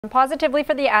Positively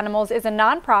for the Animals is a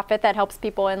nonprofit that helps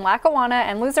people in Lackawanna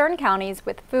and Luzerne counties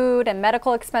with food and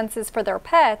medical expenses for their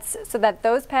pets so that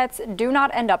those pets do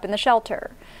not end up in the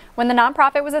shelter. When the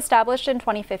nonprofit was established in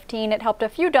 2015, it helped a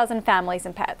few dozen families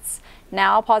and pets.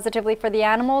 Now, Positively for the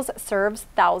Animals serves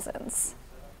thousands.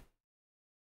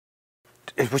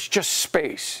 It was just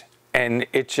space, and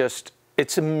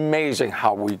it's amazing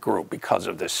how we grew because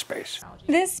of this space.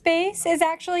 This space is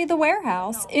actually the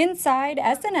warehouse inside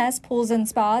S&S Pools and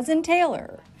Spas in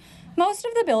Taylor. Most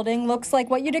of the building looks like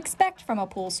what you'd expect from a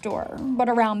pool store, but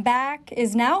around back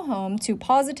is now home to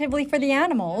Positively for the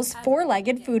Animals'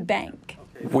 four-legged food bank.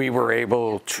 We were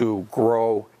able to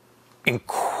grow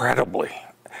incredibly.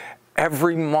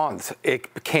 Every month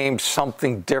it became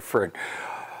something different.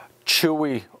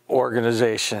 Chewy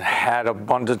organization had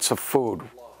abundance of food.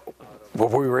 Well,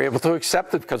 we were able to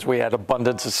accept it because we had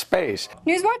abundance of space.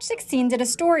 Newswatch 16 did a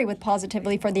story with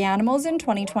Positively for the Animals in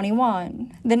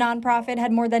 2021. The nonprofit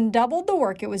had more than doubled the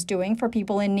work it was doing for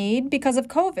people in need because of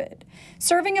COVID,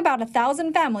 serving about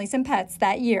 1,000 families and pets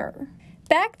that year.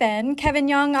 Back then, Kevin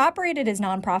Young operated his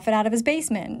nonprofit out of his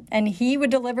basement, and he would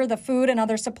deliver the food and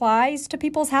other supplies to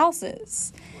people's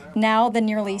houses. Now, the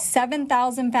nearly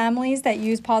 7,000 families that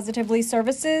use Positively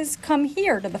services come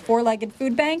here to the four-legged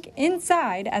food bank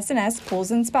inside S&S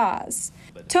Pools and Spas.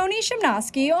 Tony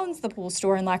Shimnosky owns the pool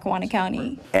store in Lackawanna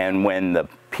County. And when the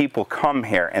people come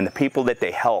here and the people that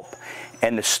they help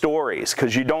and the stories,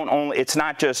 because you don't only, it's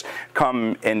not just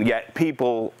come and get,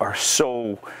 people are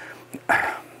so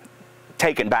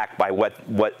taken back by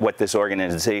what this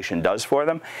organization does for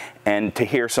them, and to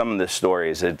hear some of the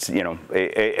stories,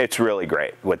 it's really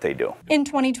great what they do. In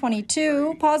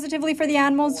 2022, Positively for the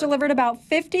Animals delivered about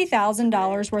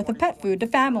 $50,000 worth of pet food to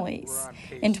families.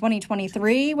 In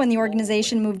 2023, when the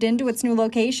organization moved into its new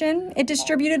location, it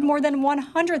distributed more than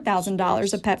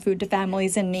 $100,000 of pet food to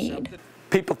families in need.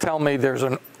 People tell me there's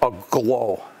a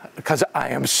glow because I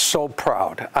am so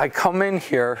proud. I come in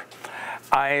here,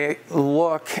 I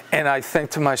look and I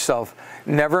think to myself,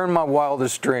 never in my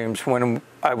wildest dreams when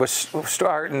I was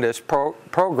starting this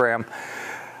program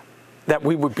that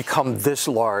we would become this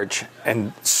large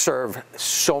and serve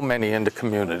so many in the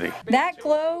community. That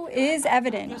glow is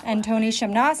evident, and Tony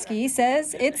Shimnosky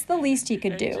says it's the least he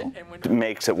could do. It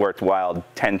makes it worthwhile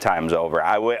 10 times over.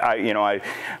 I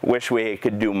wish we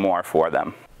could do more for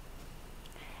them.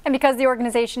 And because the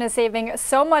organization is saving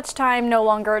so much time no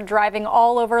longer driving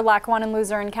all over Lackawanna and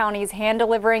Luzerne counties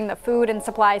hand-delivering the food and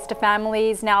supplies to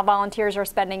families, now volunteers are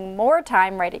spending more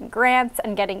time writing grants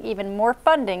and getting even more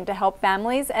funding to help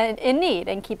families in need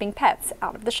and keeping pets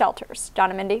out of the shelters. John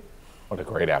and Mindy. What a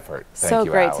great effort. Thank so you,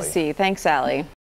 great Allie. to see. Thanks, Allie.